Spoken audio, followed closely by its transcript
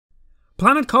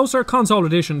Planet Coaster Console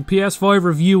Edition PS5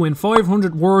 review in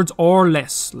 500 words or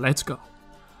less. Let's go.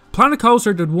 Planet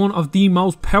Coaster did one of the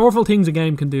most powerful things a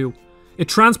game can do. It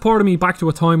transported me back to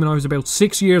a time when I was about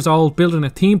 6 years old building a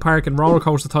theme park in Roller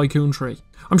Coaster Tycoon 3.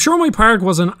 I'm sure my park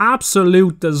was an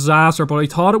absolute disaster, but I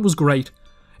thought it was great.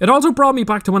 It also brought me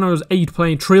back to when I was 8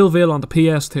 playing Thrillville on the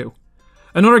PS2.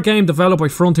 Another game developed by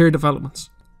Frontier Developments.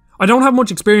 I don't have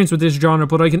much experience with this genre,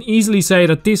 but I can easily say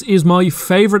that this is my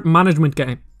favourite management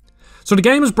game. So the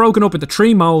game is broken up into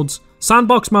 3 modes: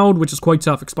 sandbox mode, which is quite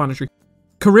self-explanatory;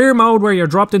 career mode, where you're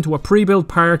dropped into a pre-built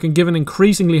park and given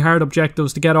increasingly hard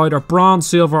objectives to get either bronze,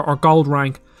 silver or gold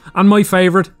rank; and my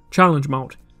favourite, challenge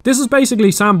mode. This is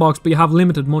basically sandbox, but you have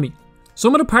limited money.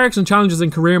 Some of the parks and challenges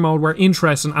in career mode were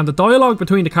interesting, and the dialogue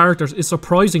between the characters is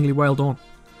surprisingly well done.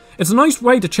 It's a nice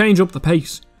way to change up the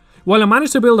pace. While I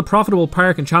managed to build a profitable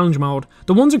park in challenge mode,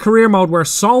 the ones in career mode were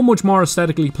so much more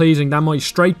aesthetically pleasing than my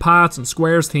straight paths and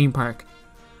squares theme park.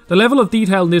 The level of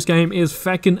detail in this game is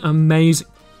feckin' amazing.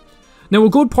 Now,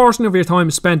 a good portion of your time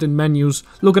is spent in menus,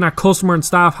 looking at customer and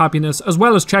staff happiness, as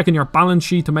well as checking your balance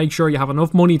sheet to make sure you have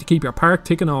enough money to keep your park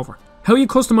ticking over. How you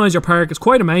customise your park is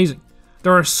quite amazing.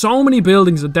 There are so many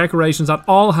buildings and decorations that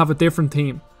all have a different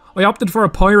theme. I opted for a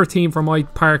pirate theme for my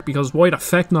park because why the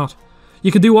feck not?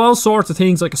 You can do all sorts of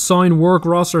things like assign work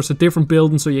rosters to different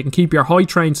buildings so you can keep your high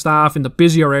trained staff in the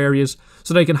busier areas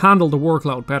so they can handle the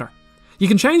workload better. You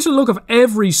can change the look of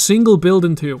every single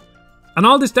building too. And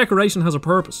all this decoration has a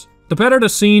purpose. The better the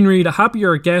scenery, the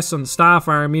happier guests and staff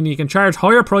are, meaning you can charge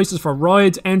higher prices for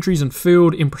rides, entries and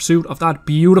food in pursuit of that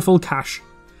beautiful cash.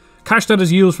 Cash that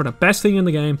is used for the best thing in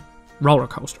the game: roller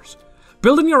coasters.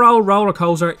 Building your own roller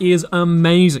coaster is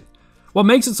amazing. What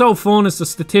makes it so fun is the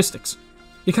statistics.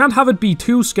 You can't have it be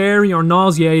too scary or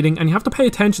nauseating, and you have to pay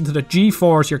attention to the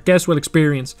G-force your guests will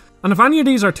experience. And if any of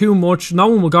these are too much, no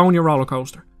one will go on your roller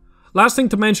coaster. Last thing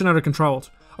to mention are the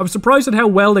controls. I was surprised at how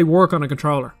well they work on a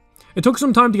controller. It took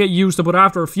some time to get used to, but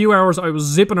after a few hours I was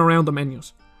zipping around the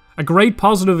menus. A great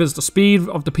positive is the speed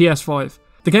of the PS5.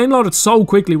 The game loaded so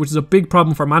quickly, which is a big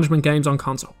problem for management games on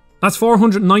console. That's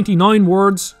 499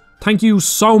 words. Thank you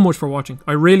so much for watching.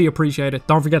 I really appreciate it.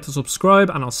 Don't forget to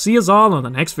subscribe, and I'll see us all on the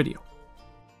next video.